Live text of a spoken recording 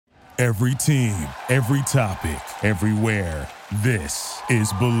Every team, every topic, everywhere. This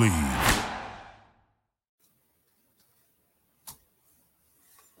is Believe.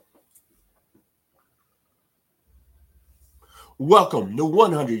 Welcome to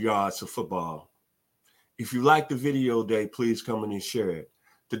 100 Yards of Football. If you like the video today, please come in and share it.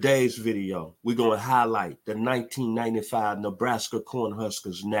 Today's video, we're going to highlight the 1995 Nebraska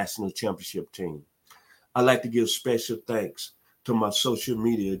Cornhuskers National Championship team. I'd like to give special thanks to my social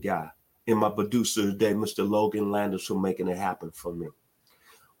media guy and my producer today, Mr. Logan Landers, for making it happen for me.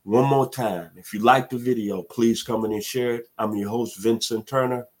 One more time, if you like the video, please come in and share it. I'm your host, Vincent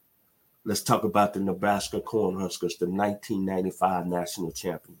Turner. Let's talk about the Nebraska Cornhuskers, the 1995 national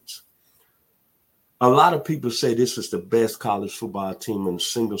champions. A lot of people say this is the best college football team in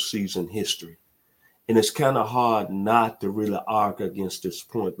single season history. And it's kind of hard not to really argue against this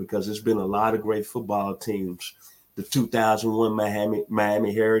point because there's been a lot of great football teams. The 2001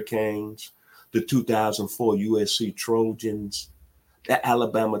 Miami Hurricanes, the 2004 USC Trojans, the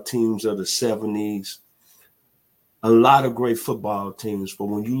Alabama teams of the 70s. A lot of great football teams, but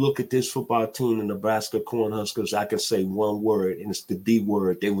when you look at this football team, the Nebraska Cornhuskers, I can say one word, and it's the D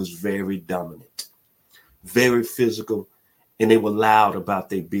word. They was very dominant, very physical, and they were loud about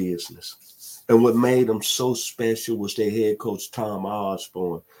their business. And what made them so special was their head coach, Tom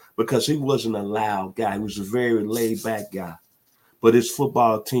Osborne, because he wasn't a loud guy. He was a very laid-back guy. But his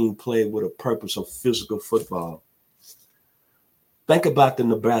football team played with a purpose of physical football. Think about the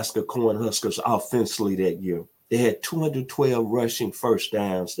Nebraska Cornhuskers offensively that year. They had 212 rushing first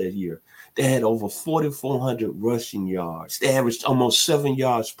downs that year. They had over 4,400 rushing yards. They averaged almost 7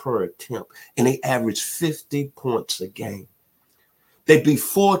 yards per attempt, and they averaged 50 points a game. They beat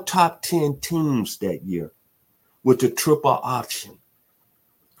 4 top 10 teams that year with the triple option.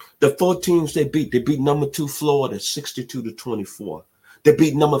 The 4 teams they beat number 2 Florida 62-24. They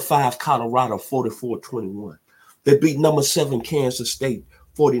beat number 5 Colorado 44-21. They beat number 7 Kansas State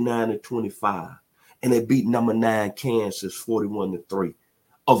 49-25. And they beat number 9 Kansas 41-3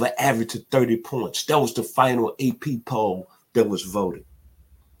 of an average of 30 points. That was the final AP poll that was voted.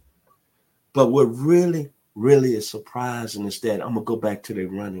 But what really is surprising is that I'm going to go back to their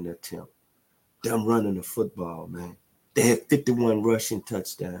running attempt. Them running the football, man. They had 51 rushing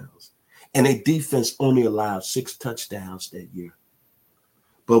touchdowns. And their defense only allowed 6 touchdowns that year.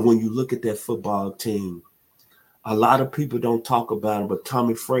 But when you look at that football team, a lot of people don't talk about him, but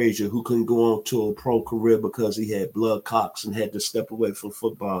Tommy Frazier, who couldn't go on to a pro career because he had blood clots and had to step away from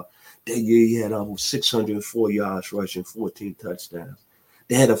football, that year he had almost 604 yards rushing, 14 touchdowns.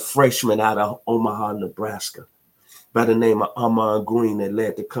 They had a freshman out of Omaha, Nebraska, by the name of Ahman Green that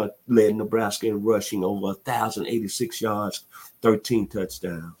led Nebraska in rushing over 1,086 yards, 13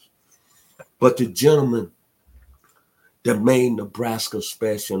 touchdowns. But the gentleman that made Nebraska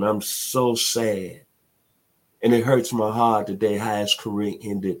special, and I'm so sad, and it hurts my heart today how his career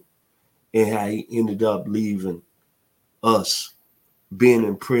ended and how he ended up leaving us, being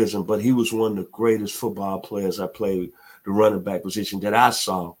in prison. But he was one of the greatest football players I played the running back position that I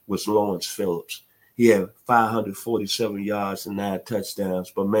saw was Lawrence Phillips. He had 547 yards and 9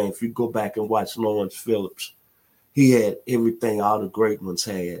 touchdowns. But, man, if you go back and watch Lawrence Phillips, he had everything all the great ones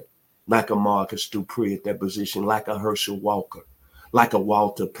had, like a Marcus Dupree at that position, like a Herschel Walker, like a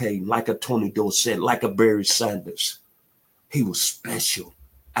Walter Payton, like a Tony Dorsett, like a Barry Sanders. He was special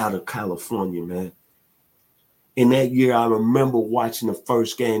out of California, man. In that year, I remember watching the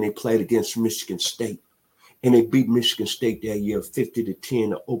first game they played against Michigan State. And they beat Michigan State that year 50-10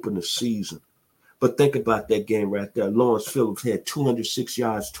 to open the season. But think about that game right there. Lawrence Phillips had 206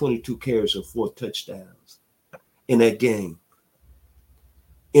 yards, 22 carries, and 4 touchdowns in that game.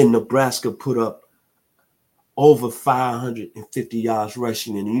 And Nebraska put up over 550 yards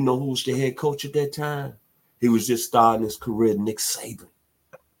rushing. And you know who was the head coach at that time? He was just starting his career, Nick Saban.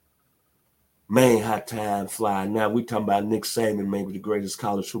 Man, how time fly. Now we talking about Nick Saban, maybe the greatest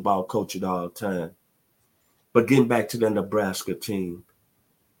college football coach of all time. But getting back to the Nebraska team,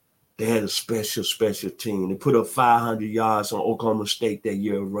 they had a special team. They put up 500 yards on Oklahoma State that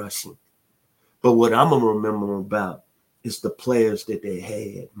year rushing. But what I'm going to remember about is the players that they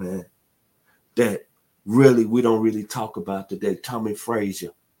had, man, that really we don't really talk about today. Tommy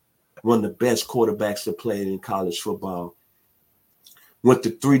Frazier, one of the best quarterbacks that played in college football. Went to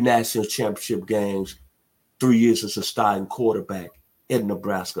 3 national championship games, 3 years as a starting quarterback at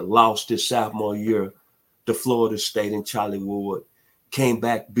Nebraska. Lost his sophomore year to Florida State and Charlie Ward. Came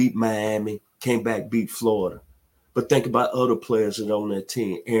back, beat Miami, came back, beat Florida. But think about other players that are on that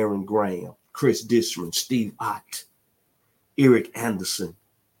team. Aaron Graham, Chris Dishman, Steve Ott, Eric Anderson,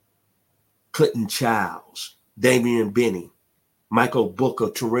 Clinton Childs, Damian Benny, Michael Booker,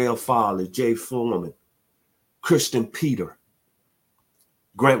 Terrell Farley, Jay Foreman, Christian Peter,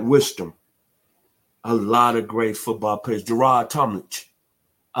 Grant Wisdom, a lot of great football players. Gerard Tomlich,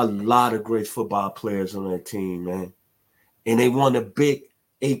 a lot of great football players on that team, man. And they won the Big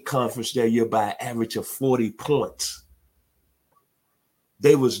 8 conference that year by an average of 40 points.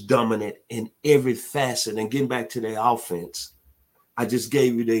 They was dominant in every facet. And getting back to their offense, I just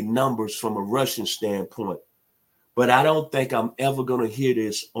gave you their numbers from a rushing standpoint. But I don't think I'm ever going to hear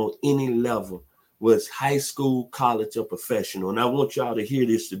this on any level, whether it's high school, college, or professional. And I want y'all to hear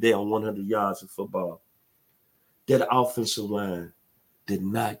this today on 100 Yards of Football. That offensive line did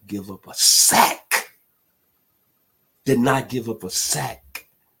not give up a sack. Did not give up a sack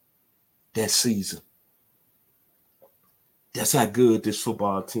that season. That's how good this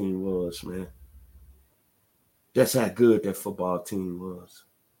football team was, man. That's how good that football team was.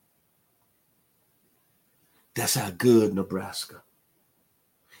 That's how good Nebraska.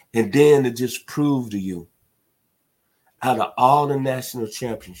 And then to just prove to you, out of all the national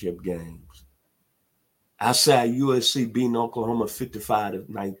championship games, outside USC beating Oklahoma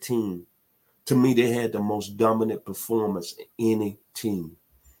 55-19, to me, they had the most dominant performance in any team.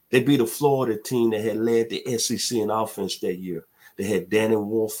 They beat a Florida team that had led the SEC in offense that year. They had Danny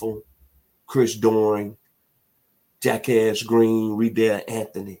Wolfel, Chris Doering, Jackass Green, Riddell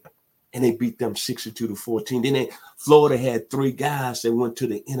Anthony, and they beat them 62-14. Then Florida had 3 guys that went to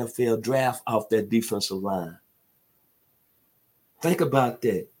the NFL draft off their defensive line. Think about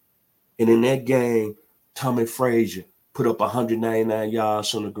that. And in that game, Tommy Frazier put up 199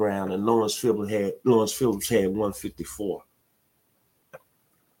 yards on the ground, and Lawrence Phillips had 154.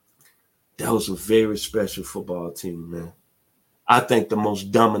 That was a very special football team, man. I think the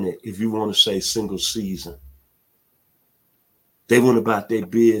most dominant, if you want to say single season. They went about their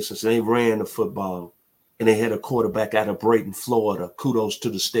business. They ran the football, and they had a quarterback out of Brayton, Florida. Kudos to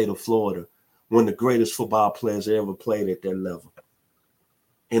the state of Florida, one of the greatest football players that ever played at that level.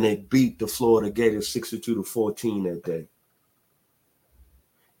 And they beat the Florida Gators 62-14 that day.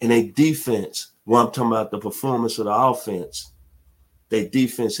 And their defense, well, I'm talking about the performance of the offense, their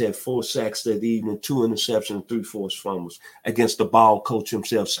defense had 4 sacks that evening, 2 interceptions, and 3 forced fumbles against the ball coach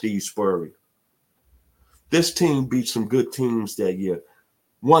himself, Steve Spurrier. This team beat some good teams that year.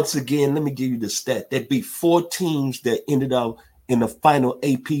 Once again, let me give you the stat. They beat 4 teams that ended up in the final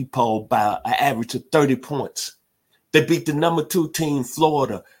AP poll by an average of 30 points. They beat the number 2 team,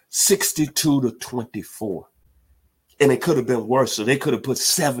 Florida, 62-24. And it could have been worse. So they could have put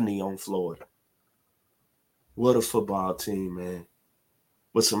 70 on Florida. What a football team, man.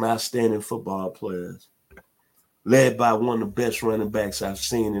 With some outstanding football players. Led by one of the best running backs I've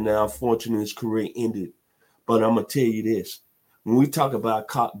seen. And unfortunately, his career ended. But I'm going to tell you this. When we talk about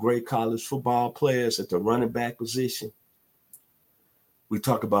great college football players at the running back position, we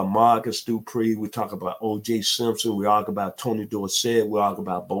talk about Marcus Dupree. We talk about O.J. Simpson. We argue about Tony Dorsett. We argue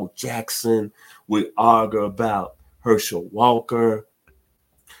about Bo Jackson. We argue about Herschel Walker.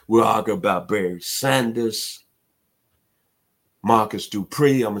 We argue about Barry Sanders. Marcus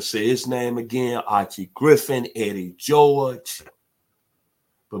Dupree, I'm going to say his name again. Archie Griffin, Eddie George.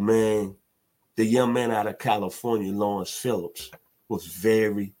 But, man, the young man out of California, Lawrence Phillips, was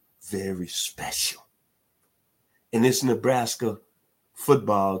very, very special. And this Nebraska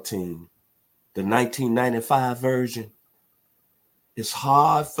football team, the 1995 version, it's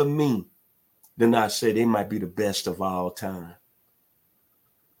hard for me to not say they might be the best of all time.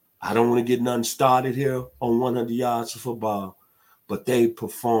 I don't want to get nothing started here on 100 Yards of Football, but their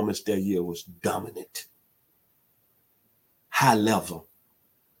performance that year was dominant. High level.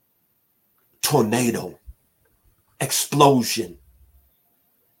 Tornado. Explosion.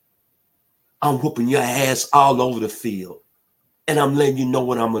 I'm whooping your ass all over the field. And I'm letting you know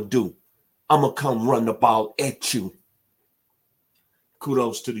what I'm going to do. I'm going to come run the ball at you.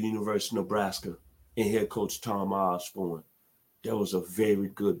 Kudos to the University of Nebraska and head coach Tom Osborne. That was a very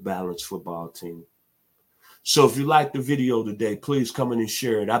good, balanced football team. So if you liked the video today, please come in and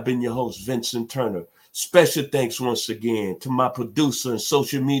share it. I've been your host, Vincent Turner. Special thanks once again to my producer and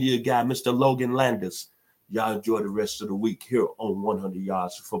social media guy, Mr. Logan Landers. Y'all enjoy the rest of the week here on 100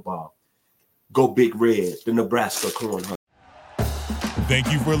 Yards of Football. Go Big Red, the Nebraska Cornhuskers.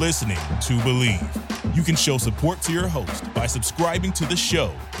 Thank you for listening to Believe. You can show support to your host by subscribing to the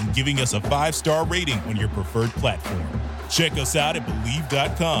show and giving us a 5-star rating on your preferred platform. Check us out at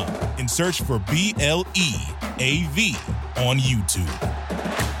Believe.com and search for BLEAV on YouTube.